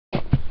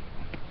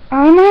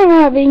I might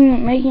not be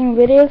making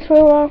videos for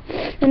a while,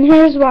 and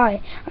here's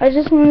why. I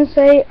just want to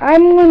say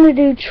I'm going to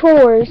do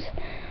chores.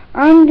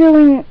 I'm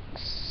doing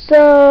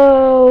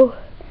so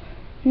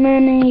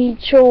many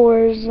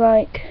chores.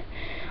 Like,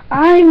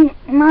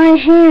 my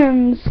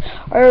hands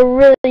are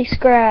really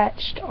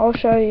scratched. I'll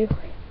show you.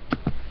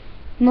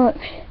 Look,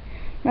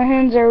 my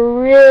hands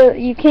are real.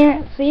 You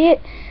can't see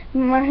it,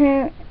 my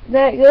hand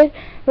that good,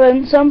 but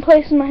in some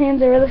places my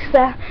hands are really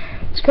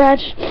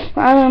scratched.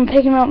 I'm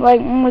picking up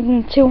like more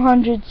than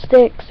 200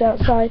 sticks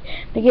outside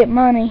to get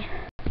money.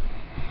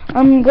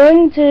 I'm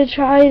going to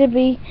try to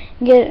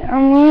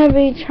I'm going to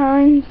be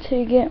trying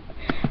to get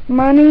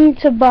money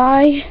to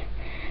buy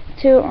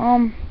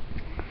to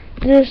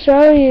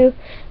show you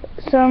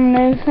some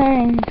new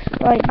things,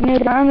 like new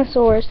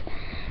dinosaurs,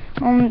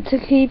 to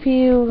keep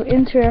you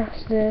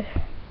interested.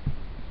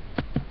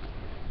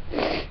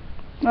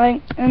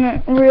 Like, and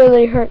it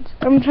really hurts.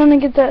 I'm trying to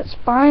get that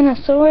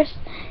Spinosaurus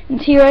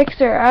and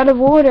T-Rex are out of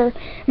order.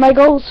 My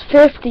goal's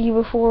 50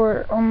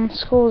 before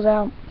school's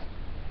out.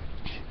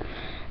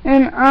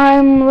 And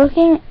I'm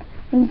looking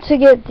to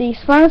get the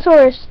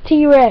Spinosaurus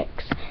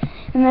T-Rex.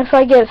 And if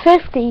I get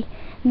 50,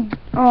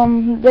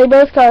 they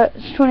both got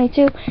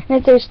 22. And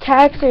if there's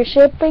tax or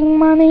shipping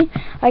money,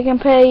 I can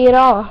pay it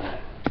off.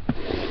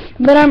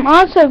 But I'm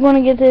also going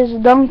to get this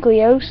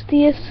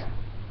Dunkleosteus.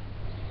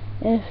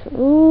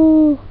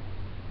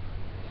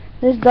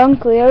 This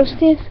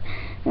Dunkleosteus,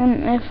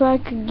 and if I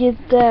could get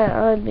that,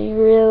 I'd be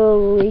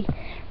really,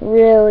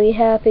 really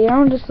happy.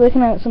 I'm just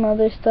looking at some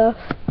other stuff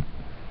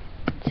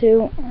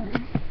too.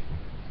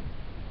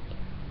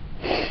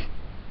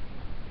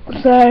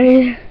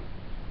 Sorry.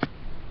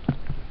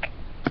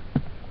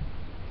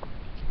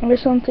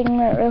 There's something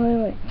that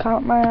really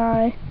caught my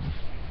eye.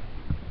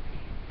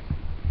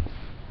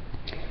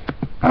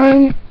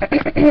 I'm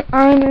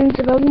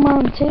into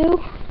Pokemon too.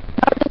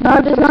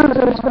 Not just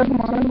dinosaurs,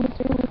 Pokemon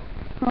too.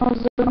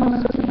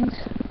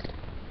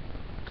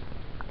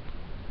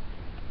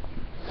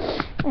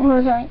 What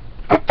was I?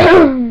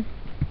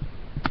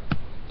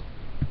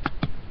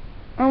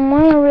 I'm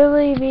gonna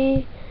really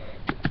be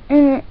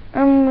I'm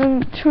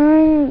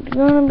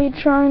gonna be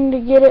trying to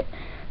get it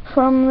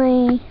from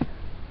the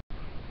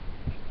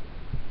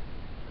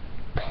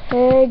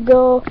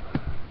Pego,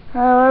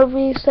 however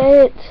you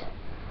say it.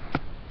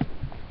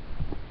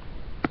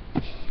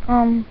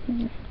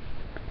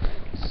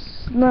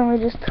 Let me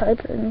just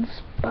type in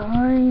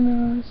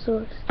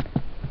Spinosaurus.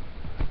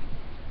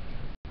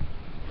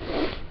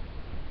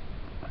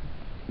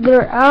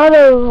 They're out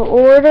of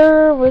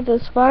order with the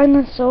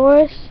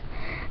Spinosaurus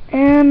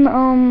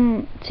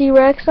and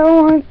T-Rex I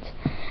want.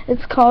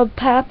 It's called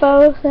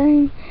Papo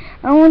thing.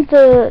 I want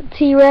the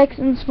T-Rex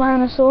and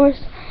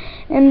Spinosaurus,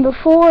 and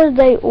before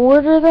they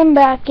order them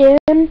back in,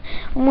 I'm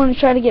going to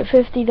try to get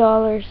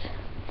 $50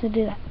 to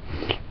do that.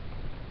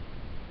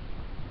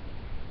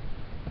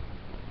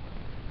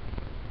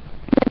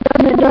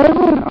 It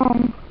doesn't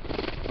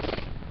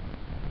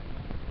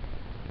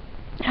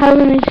have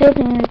any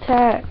shipping or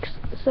tax,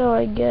 so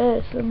I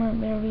guess I might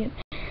be able to get,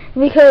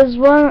 because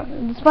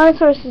the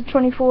Spinosaurus is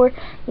 24,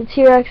 the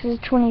T-Rex is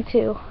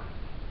 22.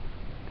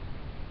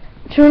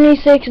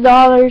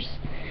 $26,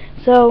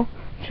 so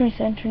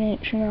 27,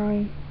 28,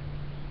 29,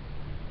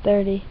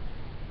 30.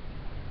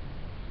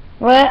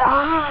 What?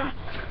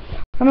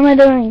 What am I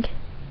doing?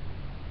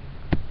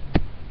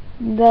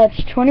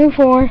 That's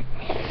 24.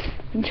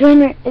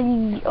 200.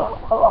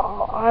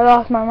 Oh, I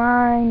lost my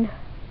mind.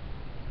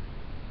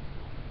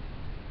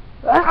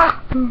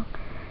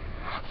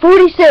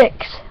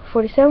 46,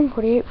 47,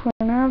 48,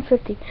 49,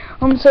 50.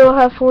 So I'll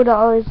have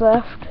 $4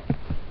 left.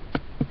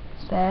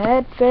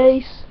 Sad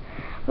face.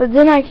 But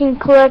then I can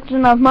collect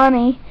enough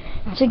money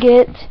to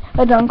get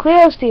a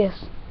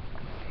Dunkleosteus.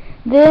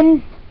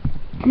 Then,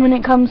 when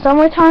it comes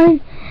summertime,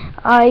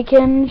 I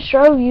can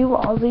show you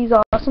all these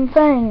awesome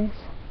things.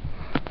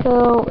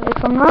 So,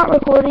 if I'm not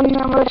recording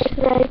that much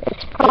today,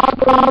 it's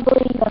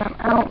probably that I'm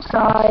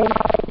outside.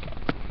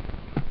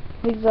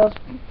 Because I was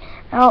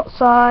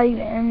outside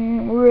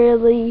and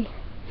really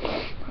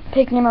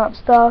picking up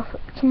stuff.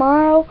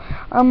 Tomorrow,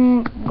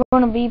 I'm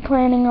going to be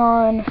planning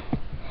on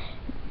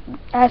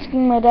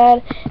asking my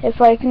dad if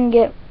I can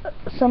get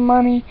some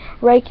money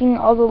raking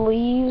all the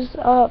leaves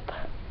up.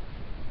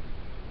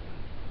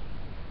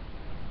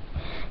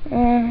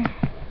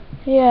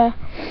 Yeah,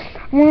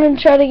 I'm going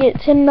to try to get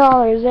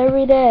 $10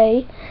 every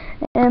day,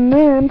 and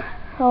then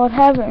I would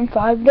have it in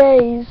 5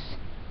 days.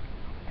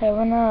 Have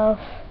enough.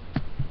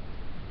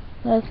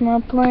 That's my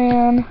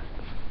plan.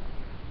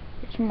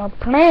 It's my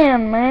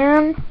plan,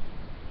 man.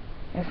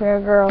 If you're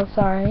a girl,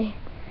 sorry.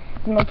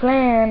 It's my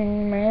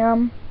plan,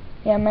 ma'am.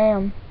 Yeah,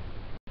 ma'am.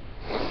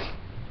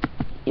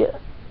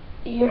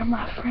 You're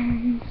my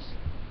friends.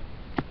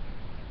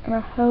 And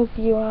I hope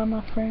you are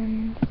my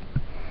friends.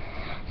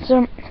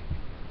 So,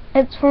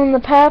 it's from the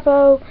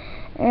Papo,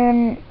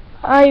 and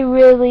I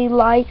really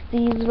like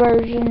these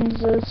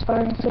versions of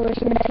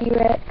Spinosaurus and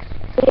T-Rex.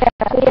 So yeah,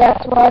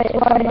 that's why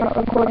if I'm not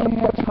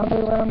recording, that's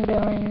probably what I'm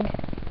doing.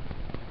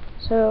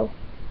 So,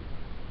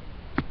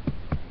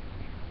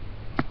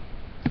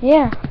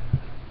 yeah.